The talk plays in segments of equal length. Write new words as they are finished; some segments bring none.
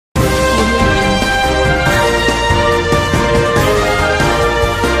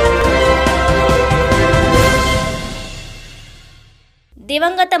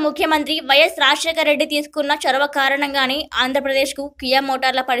దివంగత ముఖ్యమంత్రి వైఎస్ రాజశేఖర రెడ్డి తీసుకున్న చొరవ కారణంగానే ఆంధ్రప్రదేశ్కు కియా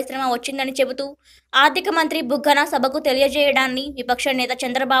మోటార్ల పరిశ్రమ వచ్చిందని చెబుతూ ఆర్థిక మంత్రి బుగ్గన సభకు తెలియజేయడాన్ని విపక్ష నేత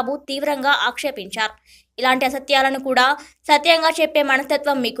చంద్రబాబు తీవ్రంగా ఆక్షేపించారు. ఇలాంటి అసత్యాలను కూడా సత్యంగా చెప్పే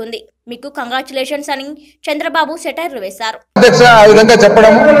మనస్తత్వం మీకుంది, మీకు కంగ్రాచులేషన్స్ అని చంద్రబాబు సెటైర్లు వేశారు.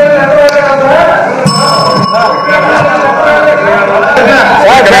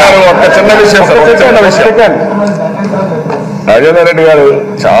 రాజేంద్ర రెడ్డి గారు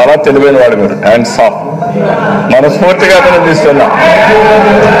చాలా తెలివైన వాడు, మీరు హ్యాండ్స్ ఆఫ్ మనస్ఫూర్తిగా అభినందిస్తున్నా.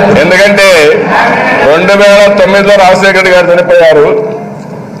 ఎందుకంటే 2009లో రాజశేఖర రెడ్డి గారు చనిపోయారు.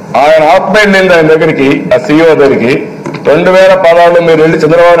 ఆయన ఆత్మ వెళ్ళింది ఆయన దగ్గరికి, ఆ CEO దగ్గరికి. 2016లో మీరు వెళ్ళి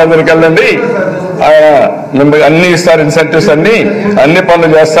చంద్రబాబు నాయుడు దగ్గరికి వెళ్ళండి, ఆయన మిమ్మల్ని అన్ని ఇస్తారు, ఇన్సెంటివ్స్ అన్ని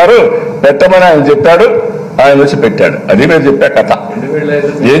పనులు చేస్తారు, పెట్టమని ఆయన చెప్పాడు. ఆయన వచ్చి పెట్టాడు. అది మీరు చెప్పే కథ.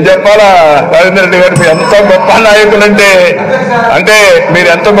 ఏం చెప్పాలా రాజేంద్ర రెడ్డి గారు, మీరు ఎంత గొప్ప నాయకులంటే, మీరు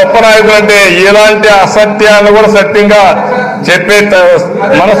ఎంత గొప్ప నాయకులంటే ఇలాంటి అసత్యాలను కూడా సత్యంగా చెప్పే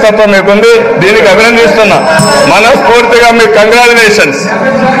మనస్తత్వం మీకుంది. దీనికి అభినందిస్తున్నా. మనస్ఫూర్తిగా మీకు కంగ్రాచులేషన్స్.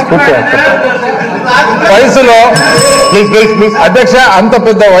 వయసులో అధ్యక్ష, అంత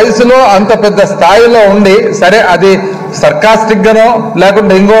పెద్ద వయసులో అంత పెద్ద స్థాయిలో ఉండి, సరే అది సర్కాస్టిక్ గానో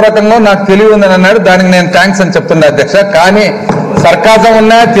లేకుంటే ఇంకో రకంగా నాకు తెలివి ఉందని అన్నాడు, దానికి నేను థ్యాంక్స్ అని చెప్తున్నా అధ్యక్ష. కానీ సర్కాజం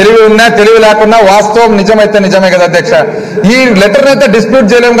ఉన్నా, తెలివి లేకున్నా వాస్తవం నిజమైతే నిజమే కదా అధ్యక్ష. ఈ లెటర్ అయితే డిస్ప్యూట్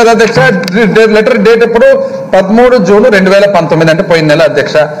చేయలేము కదా అధ్యక్ష. లెటర్ డేట్ ఎప్పుడు 13 జూన్ 2019 అంటే పోయిన నెల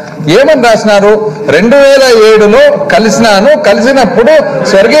అధ్యక్ష. ఏమని రాసినారు? 2007లో కలిసినప్పుడు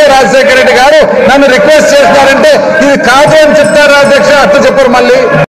స్వర్గీయ రాజశేఖర రెడ్డి గారు నన్ను రిక్వెస్ట్ చేస్తున్నారంటే ఇది కాదు అని చెప్తారా అధ్యక్ష? అట్లా చెప్పారు మళ్ళీ.